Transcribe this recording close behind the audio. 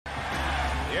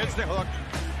Here's the hook.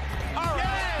 All right.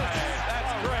 Yes!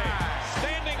 That's great.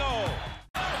 Standing O.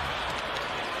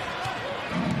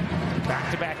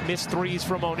 Back-to-back missed threes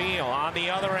from O'Neal. On the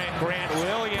other end, Grant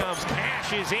Williams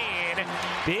cashes in.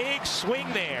 Big swing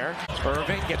there.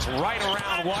 Irving gets right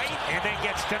around White and then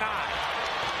gets denied.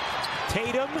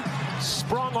 Tatum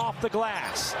sprung off the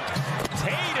glass.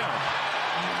 Tatum!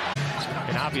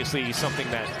 And obviously something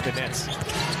that the Nets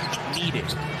needed.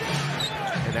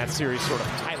 And that series sort of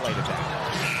highlighted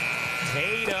that.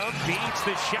 Tatum beats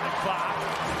the shot clock.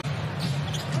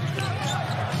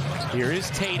 Here is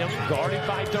Tatum, guarded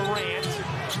by Durant.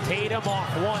 Tatum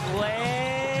off one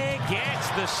leg, gets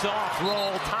the soft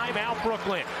roll. Timeout,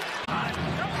 Brooklyn.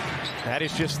 That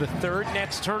is just the third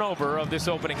Nets turnover of this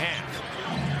opening half.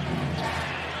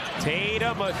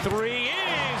 Tatum, a three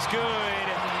is good.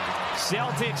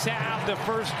 Celtics have the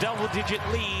first double-digit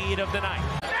lead of the night.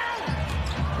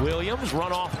 Williams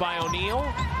run off by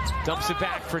O'Neal. Dumps it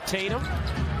back for Tatum.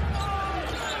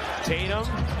 Tatum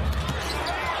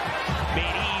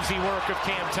made easy work of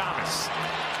Cam Thomas.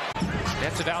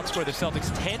 Nets have outscored the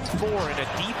Celtics 10-4 in a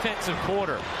defensive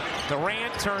quarter.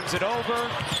 Durant turns it over.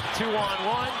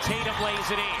 2-on-1. Tatum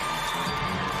lays it in.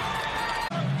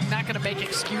 Not going to make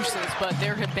excuses, but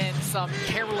there have been some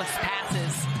careless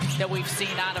passes that we've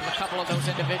seen out of a couple of those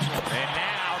individuals. And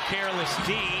now careless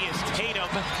D as Tatum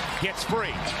gets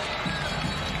free.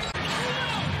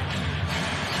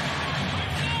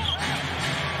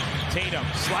 Tatum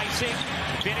slicing,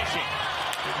 finishing.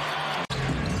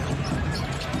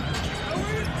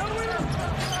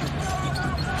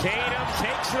 Tatum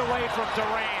takes it away from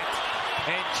Durant.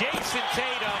 And Jayson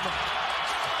Tatum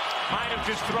might have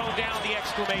just thrown down the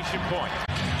exclamation point.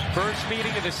 First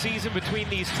meeting of the season between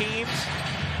these teams.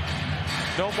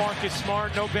 No Marcus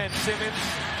Smart, no Ben Simmons.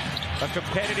 A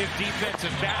competitive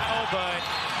defensive battle, but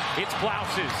it's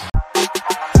blouses.